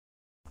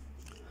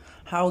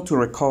How to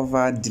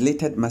recover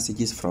deleted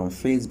messages from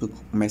Facebook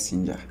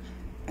Messenger,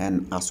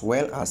 and as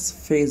well as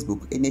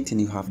Facebook, anything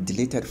you have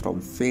deleted from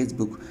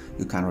Facebook,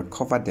 you can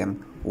recover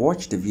them.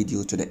 Watch the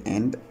video to the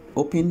end.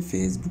 Open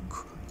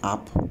Facebook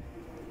app,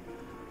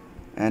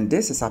 and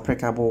this is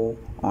applicable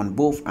on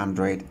both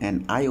Android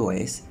and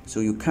iOS. So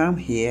you come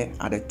here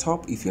at the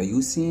top. If you're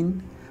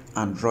using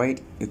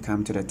Android, you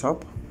come to the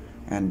top,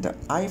 and the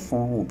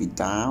iPhone will be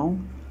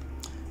down.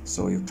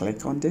 So you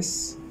click on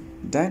this,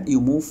 then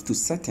you move to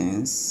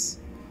settings.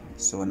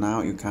 So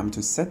now you come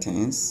to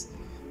settings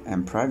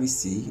and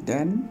privacy,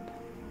 then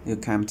you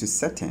come to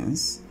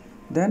settings,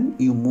 then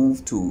you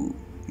move to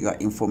your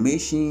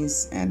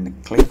informations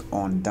and click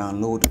on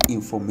download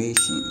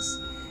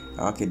informations.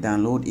 Okay,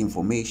 download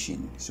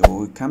information.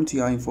 So you come to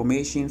your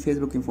information,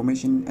 Facebook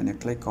information, and you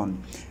click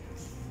on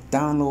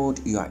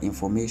download your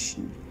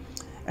information.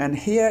 And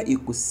here you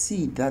could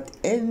see that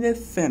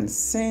anything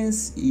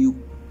since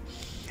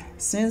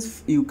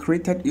you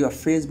created your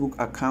Facebook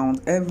account,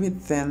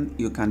 everything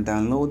you can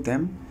download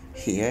them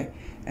here.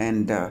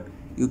 And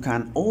you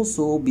can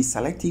also be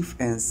selective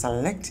and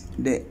select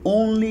the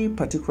only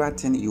particular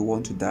thing you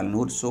want to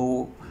download.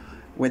 So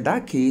with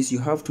that case, you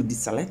have to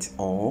deselect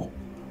all.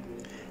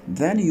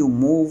 Then you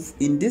move.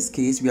 In this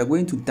case, we are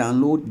going to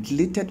download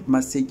deleted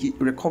messages,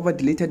 recover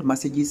deleted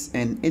messages,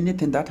 and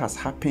anything that has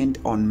happened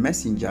on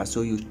Messenger.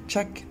 So you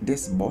check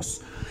this box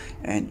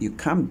and you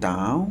come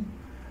down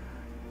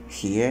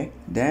here.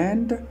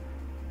 Then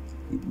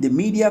the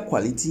media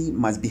quality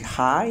must be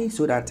high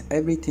so that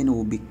everything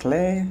will be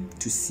clear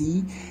to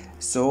see.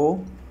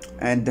 So,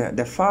 and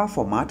the file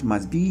format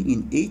must be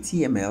in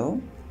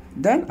HTML.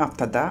 Then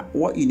after that,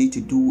 what you need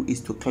to do is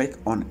to click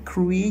on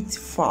create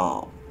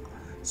file.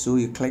 So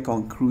you click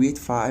on create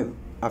file.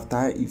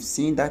 After you've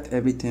seen that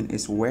everything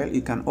is well,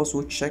 you can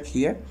also check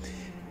here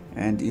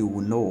and you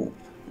will know.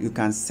 You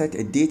can set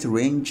a date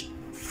range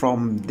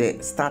from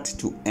the start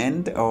to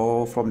end,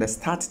 or from the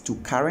start to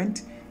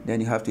current.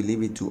 Then you have to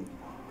leave it to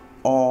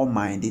all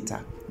my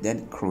data,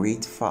 then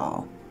create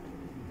file.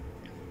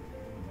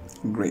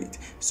 Great.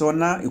 So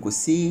now you can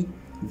see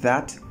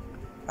that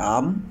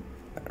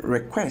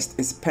request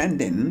is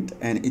pending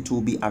and it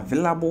will be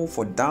available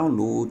for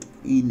download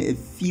in a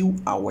few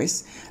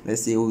hours.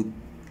 Let's say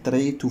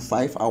 3 to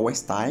 5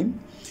 hours time.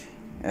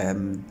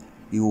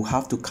 You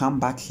have to come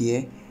back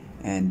here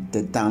and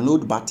the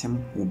download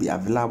button will be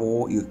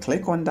available. You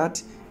click on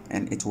that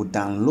and it will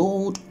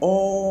download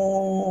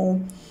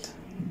all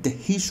the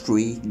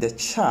history, the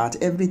chat,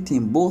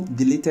 everything, both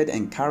deleted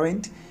and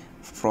current,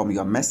 from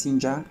your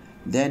Messenger.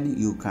 Then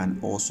you can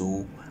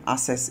also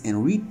access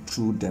and read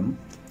through them,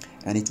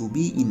 and it will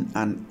be in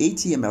an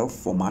HTML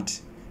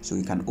format, so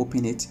you can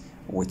open it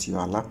with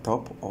your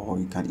laptop, or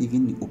you can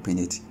even open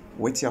it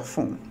with your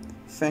phone.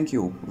 Thank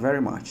you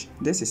very much.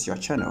 This is your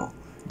channel,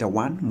 The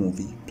One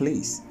Movie.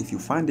 Please, if you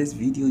find this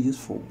video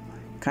useful,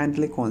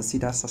 kindly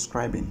consider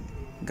subscribing.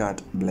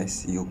 God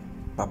bless you.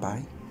 Bye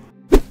bye.